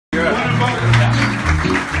Get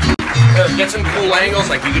some cool angles,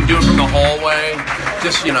 like you can do it from the hallway.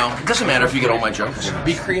 Just, you know, it doesn't matter if you get all my jokes.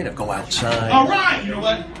 Be creative, go outside. All right, you know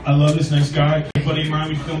what? I love this nice guy. Buddy of mine,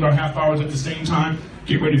 we filmed our half hours at the same time.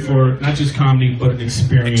 Get ready for not just comedy, but an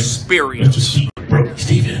experience. Experience. Let's just Brody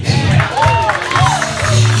Stevens.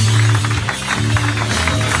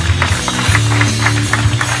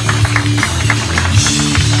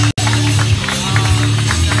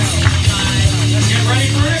 Get ready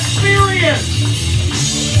for an experience.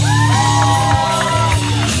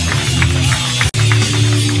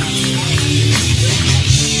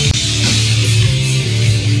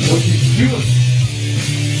 What you doing?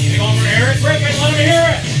 Take over Eric Griffin, let him hear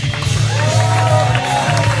it.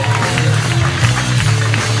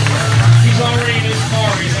 He's already in his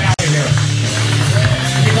car, he's out of here.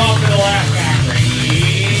 He's off to the last factory.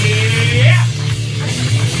 Yeah!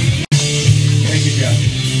 Thank you, Jeff.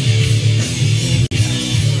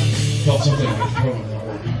 Felt something in my throat on that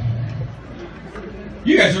one.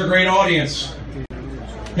 You guys are a great audience.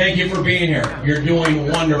 Thank you for being here. You're doing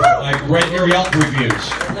wonderful. I've read your Yelp reviews.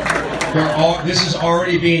 This is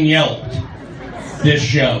already being Yelped, this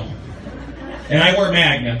show. And I wear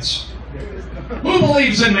magnets. Who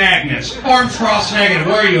believes in magnets? Arms crossed negative.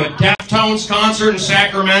 Where are you, at Deftones concert in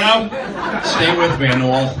Sacramento? Stay with me,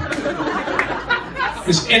 Noel.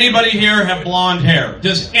 Does anybody here have blonde hair?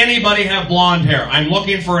 Does anybody have blonde hair? I'm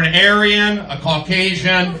looking for an Aryan, a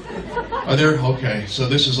Caucasian. Are there? Okay, so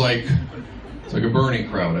this is like... It's like a burning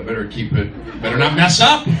crowd. I better keep it, better not mess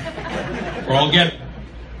up, or I'll get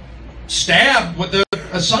stabbed with a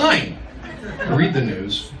sign. I read the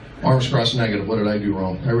news. Arms crossed negative. What did I do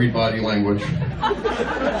wrong? I read body language.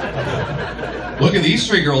 Look at these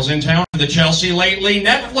three girls in town for the Chelsea Lately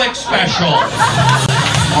Netflix special.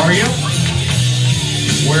 Are you?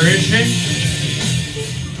 Where is she?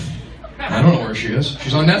 I don't know where she is.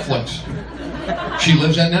 She's on Netflix. She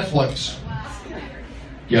lives at Netflix.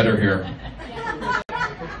 Get her here.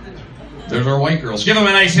 There's our white girls. Give them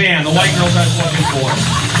a nice hand. The white girls I was looking for.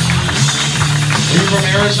 Are you from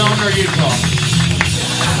Arizona or Utah?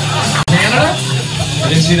 Canada? I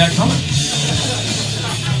didn't see that coming.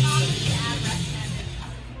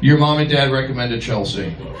 Your mom and dad recommended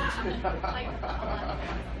Chelsea.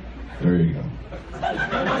 There you go.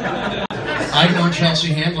 I've known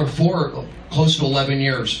Chelsea Handler for close to 11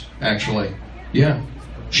 years, actually. Yeah.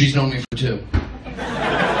 She's known me for 2.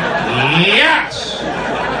 Yes!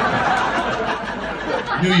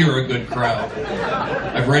 Knew you were a good crowd.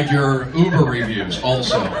 I've read your Uber reviews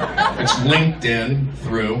also. It's LinkedIn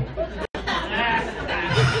through.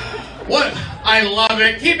 What? I love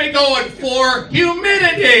it. Keep it going for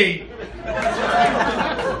humidity.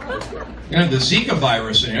 You know, the Zika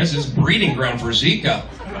virus in here. This is breeding ground for Zika.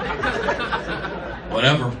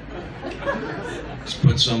 Whatever. Let's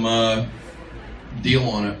put some deal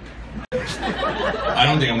on it. I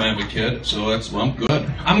don't think I'm gonna have a kid, so I'm good.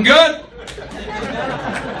 I'm good!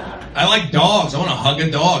 I like dogs. I want to hug a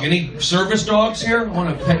dog. Any service dogs here? I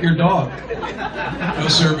want to pet your dog. No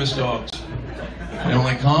service dogs. You don't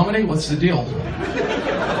like comedy? What's the deal?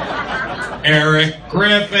 Eric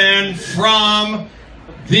Griffin from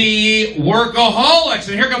the Workaholics.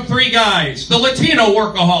 And here come 3 guys. The Latino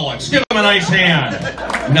Workaholics. Give them a nice hand.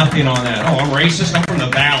 Nothing on that. Oh, I'm racist. I'm from the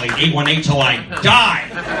Valley. 818 till I die.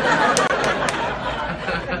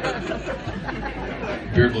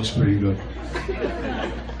 Beard looks pretty good.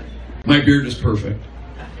 My beard is perfect.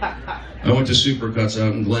 I went to Supercuts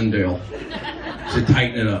out in Glendale to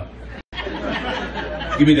tighten it up.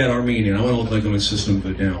 Give me that Armenian. I want to look like I'm in System of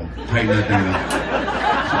a Down. Tighten that thing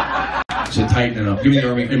up. So tighten it up. Give me the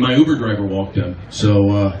Armenian. And my Uber driver walked in.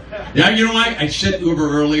 So, yeah, you know what? I said Uber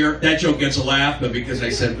earlier. That joke gets a laugh, but because I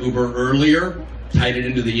said Uber earlier, tied it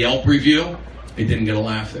into the Yelp review, it didn't get a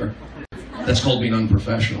laugh there. That's called being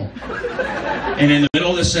unprofessional. And in the middle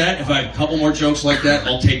of the set, if I have a couple more jokes like that,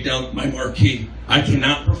 I'll take down my marquee. I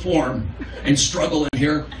cannot perform and struggle in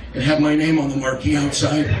here and have my name on the marquee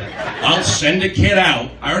outside. I'll send a kid out.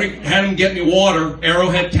 I already had him get me water,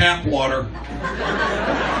 Arrowhead tap water.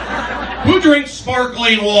 Who drinks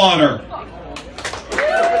sparkling water?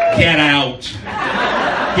 Get out.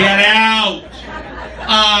 Get out.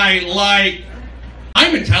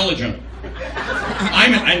 I'm intelligent.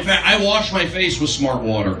 In fact, I wash my face with smart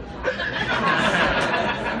water.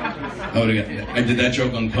 Oh, I did that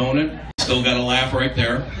joke on Conan. Still got a laugh right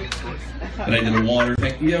there. But I did a water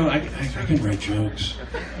thing. You know, I can write jokes.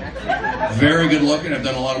 Very good looking. I've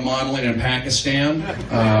done a lot of modeling in Pakistan.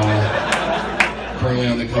 Currently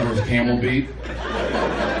on the cover of Camel Beat.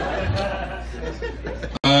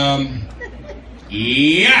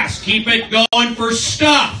 Yes, keep it going for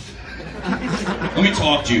stuff. Let me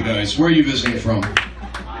talk to you guys. Where are you visiting from?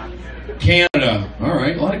 Canada. All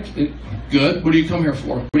right. Good. What do you come here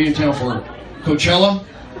for? What are you in town for? Coachella?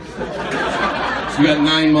 You got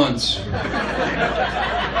 9 months.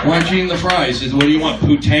 Why aren't you eating the fries? What do you want?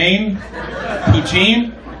 Poutine?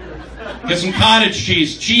 Poutine? Get some cottage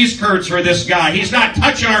cheese. Cheese curds for this guy. He's not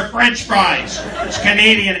touching our French fries. It's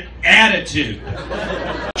Canadian attitude.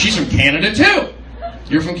 She's from Canada, too.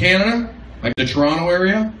 You're from Canada? Like the Toronto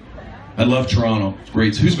area? I love Toronto. It's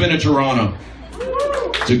great. Who's been to Toronto?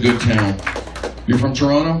 It's a good town. You're from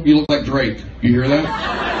Toronto? You look like Drake. You hear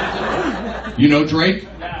that? You know Drake?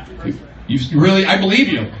 You really? I believe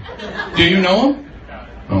you. Do you know him?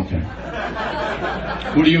 Okay.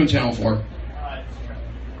 What are you in town for?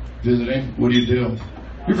 Visiting? What do you do?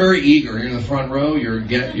 You're very eager. You're in the front row. You're a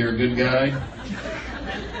good guy.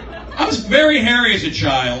 I was very hairy as a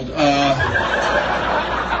child.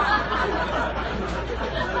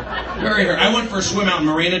 Very hairy. I went for a swim out in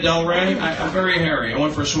Marina Del Rey. I'm very hairy. I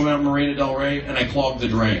went for a swim out in Marina Del Rey, and I clogged the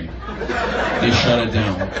drain. They shut it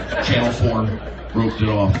down. Channel 4 roped it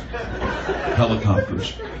off.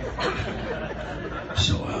 Helicopters.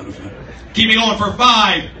 So out of it. Keep me going for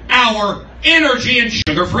 5-hour energy and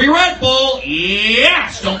sugar-free Red Bull.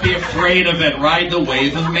 Yes! Don't be afraid of it. Ride the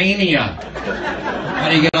wave of mania. How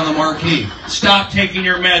do you get on the marquee? Stop taking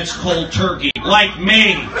your meds cold turkey, like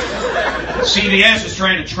me. CVS is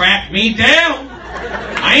trying to track me down.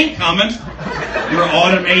 I ain't coming. You're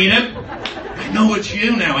automated. I know it's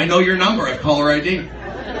you now. I know your number. I have caller ID.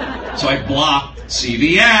 So I blocked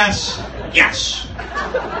CVS. Yes.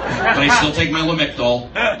 But I still take my Lamictal.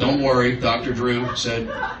 Don't worry. Dr. Drew said,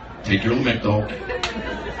 take your Lamictal.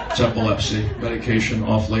 It's epilepsy. Medication,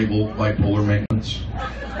 off-label, bipolar maintenance.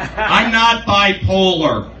 I'm not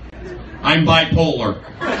bipolar. I'm bipolar.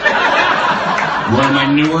 One of my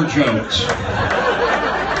newer jokes.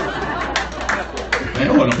 I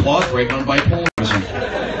know an applause break on bipolarism.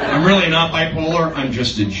 I'm really not bipolar. I'm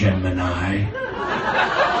just a Gemini.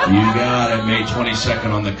 You got it. May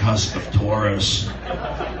 22nd on the cusp of Taurus.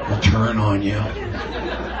 I'll turn on you.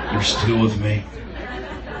 There's 2 of me.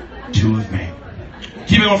 2 of me.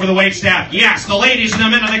 Keep it going for the wait staff. Yes, the ladies and the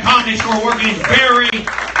men of the comedy store working very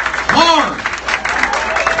hard.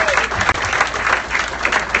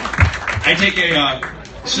 I take a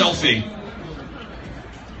selfie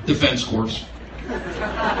defense course.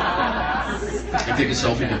 I take a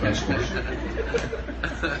selfie defense course.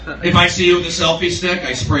 If I see you with a selfie stick,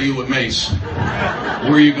 I spray you with mace.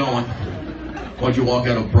 Where are you going? Why'd you walk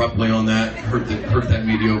out abruptly on that? Hurt that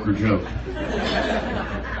mediocre joke.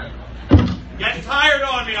 Getting tired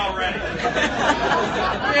on me already.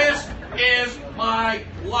 This is my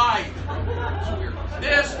life.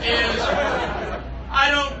 This is... I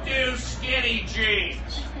don't do skinny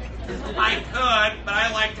jeans. I could, but I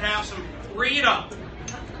like to have some freedom.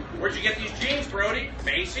 Where'd you get these jeans, Brody?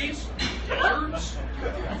 Macy's? Dillard's?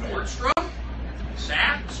 Nordstrom?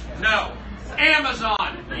 Saks? No.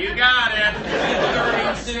 Amazon. You got it.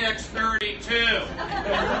 3632.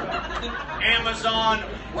 Amazon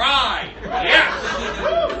Pride. Yes.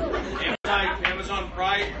 Amazon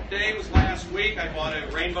Pride Day was last week. I bought a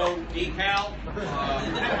rainbow decal.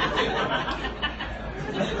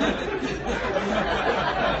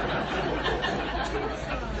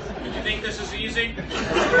 Did you think this is easy?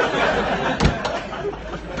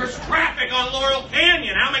 There's traffic on Laurel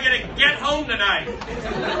Canyon. How am I going to get home tonight?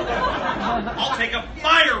 I'll take a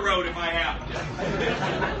fire road if I have to.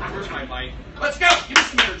 Where's my bike? Let's go. Give me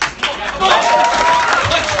some energy. Come on.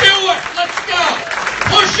 Let's do it. Let's go.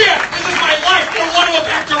 Push it. This is my life. I don't want to go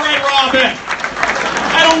back to Red Robin.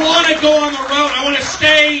 I don't want to go on the road. I want to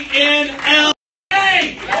stay in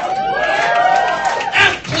L.A.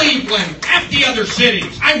 F Cleveland. F the other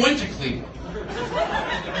cities. I went to Cleveland.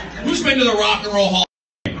 Who's been to the Rock and Roll Hall?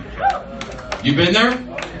 You been there?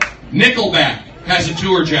 Nickelback has a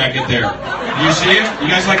tour jacket there. You see it? You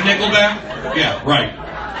guys like Nickelback? Yeah, right.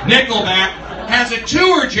 Nickelback has a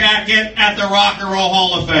tour jacket at the Rock and Roll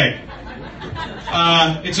Hall of Fame.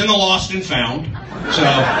 It's in the Lost and Found. So,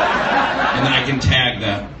 and then I can tag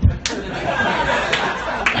that.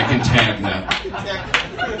 I can tag that.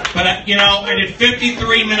 But, I did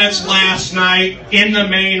 53 minutes last night in the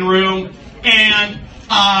main room, and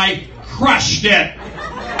I crushed it.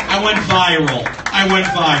 I went viral.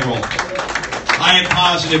 I had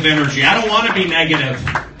positive energy. I don't want to be negative.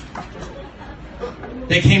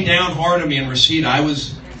 They came down hard on me in Reseda.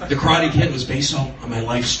 The Karate Kid was based on my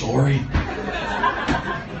life story.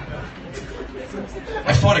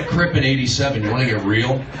 I fought a Crip in '87. You want to get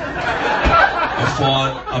real? I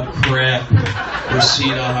fought a Crip,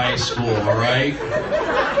 Reseda High School, all right?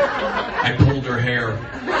 I pulled her hair.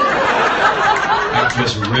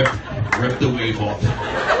 just ripped the weave off.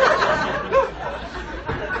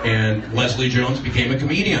 And Leslie Jones became a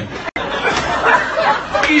comedian.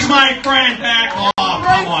 He's my friend back off.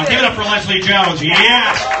 Come on, give it up for Leslie Jones.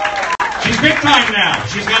 Yes. She's big time now.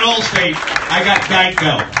 She's got Allstate. I got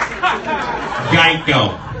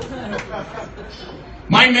Geico.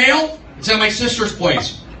 My mail, it's at my sister's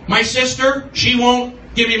place. My sister, she won't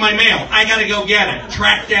give me my mail. I gotta go get it.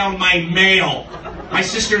 Track down my mail. My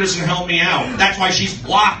sister doesn't help me out. That's why she's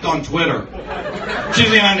blocked on Twitter. She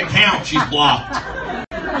doesn't even have an account. She's blocked.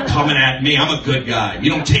 Coming at me. I'm a good guy. You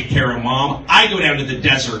don't take care of Mom. I go down to the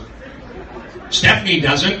desert. Stephanie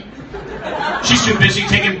doesn't. She's too busy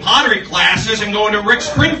taking pottery classes and going to Rick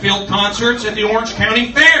Springfield concerts at the Orange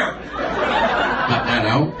County Fair. Got that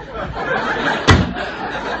out?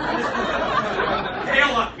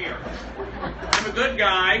 Tail up here. I'm a good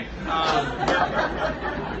guy.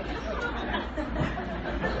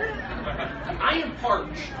 I am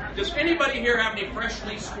parched. Does anybody here have any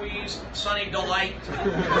freshly squeezed Sunny Delight?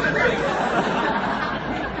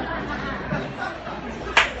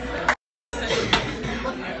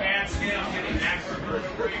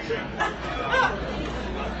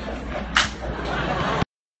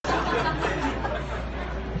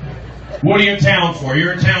 What are you in town for?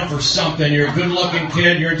 You're in town for something. You're a good-looking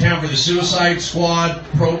kid. You're in town for the Suicide Squad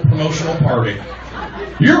promotional party.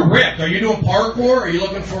 You're ripped. Are you doing parkour? Are you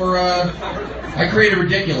looking for, I created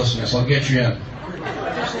ridiculousness. I'll get you in.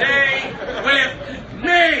 Stay with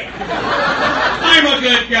me. I'm a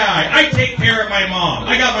good guy. I take care of my mom.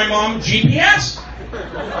 I got my mom GPS.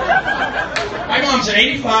 My mom's an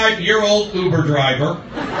 85-year-old Uber driver.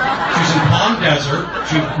 She's in Palm Desert.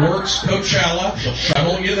 She works Coachella. She'll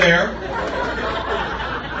shuttle you there.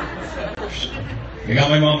 I got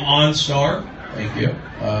my mom OnStar. Thank you.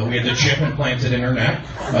 We had the chip implanted in her neck.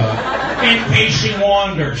 In case she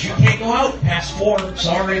wanders. You can't go out past 4.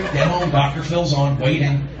 Sorry. Get home. Dr. Phil's on.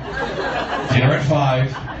 Waiting. Dinner at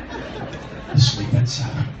 5. Sleep at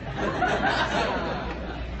 7.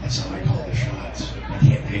 That's how I call the shots. I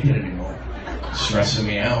can't take it anymore. It's stressing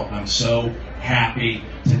me out. I'm so happy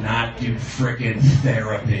to not do frickin'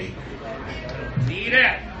 therapy. Need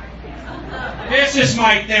it. This is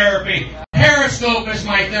my therapy. Periscope is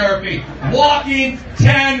my therapy. Walking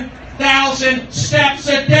 10,000 steps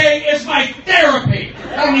a day is my therapy.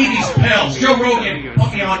 I don't need these pills. Joe Rogan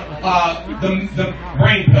put me on the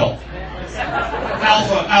brain pill.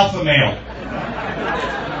 Alpha male.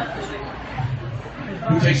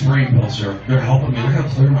 Who takes brain pills, sir? They're helping me. They're going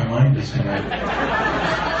to clear my mind this tonight.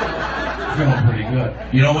 I'm feeling pretty good.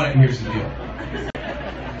 You know what? Here's the deal.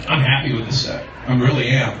 I'm happy with the set. I really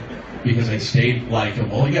am. Because I stayed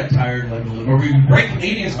likable. You got tired like a little. We're great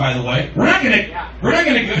comedians, by the way. We're not gonna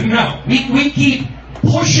go. No, we keep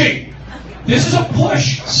pushing. This is a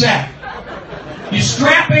push set. You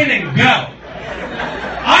strap in and go.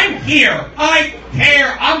 I'm here. I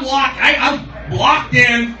care. I'm locked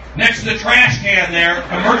in next to the trash can there.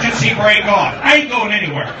 Emergency break off. I ain't going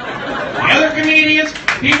anywhere. The other comedians,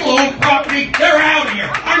 people who own property, they're out here.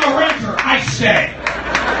 I'm a renter. I stay.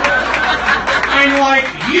 I'm like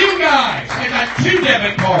you guys. I got 2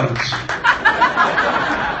 debit cards.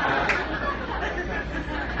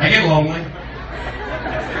 I get lonely.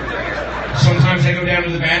 Sometimes I go down to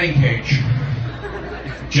the batting cage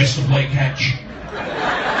just to play catch.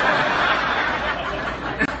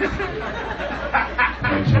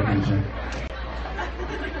 I took anything.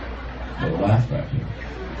 They'll laugh back here.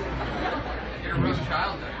 You're a rough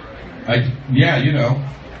child then. Yeah, you know.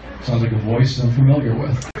 Sounds like a voice I'm familiar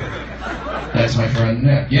with. That's my friend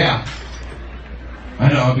Nick. Yeah. I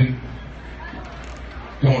know, I've been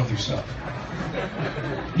going through stuff.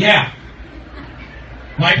 Yeah.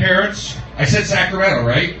 My parents, I said Sacramento,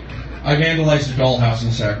 right? I vandalized a dollhouse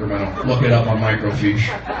in Sacramento. Look it up on microfiche.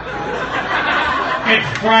 It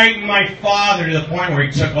frightened my father to the point where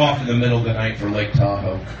he took off in the middle of the night for Lake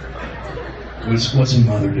Tahoe. What's a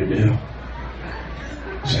mother to do?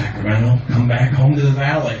 Sacramento, come back home to the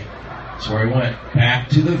valley. That's where I went. Back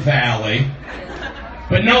to the valley.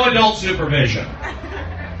 But no adult supervision.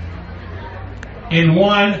 In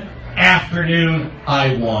one afternoon,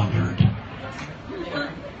 I wandered.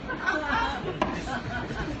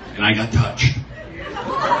 And I got touched.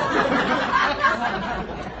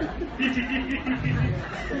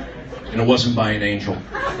 And it wasn't by an angel.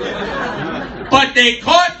 But they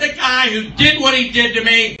caught the guy who did what he did to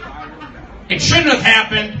me. It shouldn't have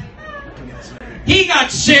happened. He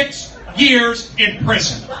got 6 years in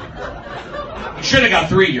prison. He should have got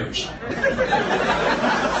 3 years.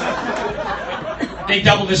 They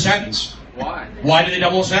doubled his sentence. Why? Why did they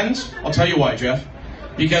double his sentence? I'll tell you why, Jeff.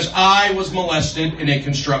 Because I was molested in a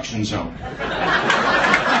construction zone.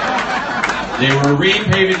 They were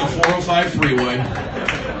repaving the 405 freeway.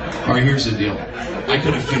 All right, here's the deal. I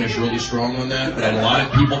could have finished really strong on that, but I had a lot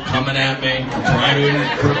of people coming at me, trying to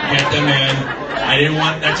get them in. I didn't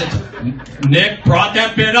want, that's it. Nick brought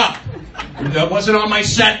that bit up. That wasn't on my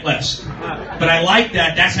set list. But I like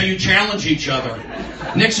that. That's how you challenge each other.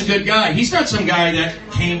 Nick's a good guy. He's not some guy that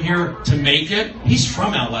came here to make it. He's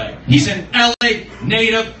from LA. He's an LA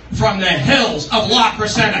native from the hills of La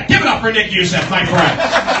Crescenta. Give it up for Nick Youssef, my friend.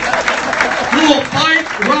 Who will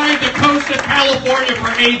ride the coast of California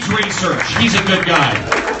for AIDS research. He's a good guy.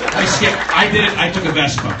 I did it. I took a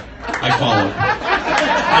Vespa. I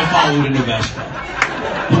followed in a Vespa.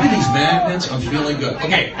 Look at these magnets. I'm feeling good.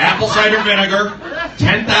 Okay, apple cider vinegar,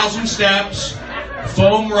 10,000 steps,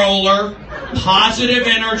 foam roller, positive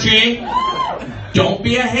energy. Don't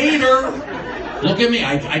be a hater. Look at me.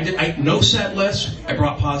 I no set list. I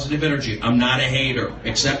brought positive energy. I'm not a hater.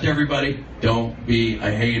 Accept everybody. Don't be a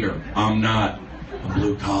hater. I'm not. I'm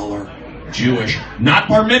blue collar, Jewish. Not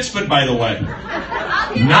bar mitzvah, by the way.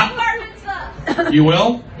 Not bar mitzvah. You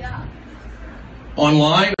will? Yeah.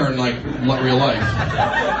 Online or in like real life?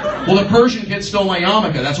 Well, the Persian kid stole my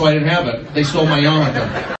yarmulke. That's why I didn't have it. They stole my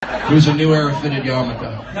yarmulke. It was a new era fitted yarmulke.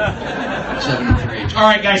 73. All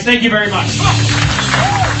right, guys. Thank you very much.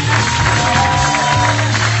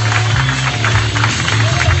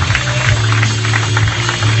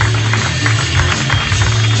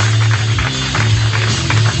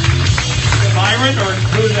 Byron or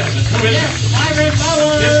who is it? Byron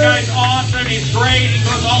Bauer. This guy's awesome. He's great. He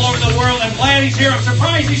goes all over the world. I'm glad he's here. I'm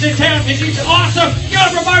surprised he's in town because he's awesome. Give it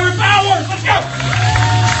up for Byron Bauer. Let's go.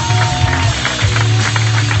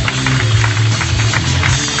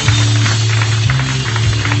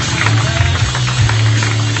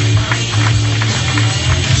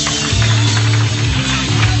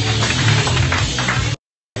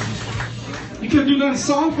 You couldn't do nothing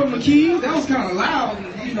soft from the key. That was kind of loud,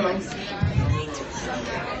 you know.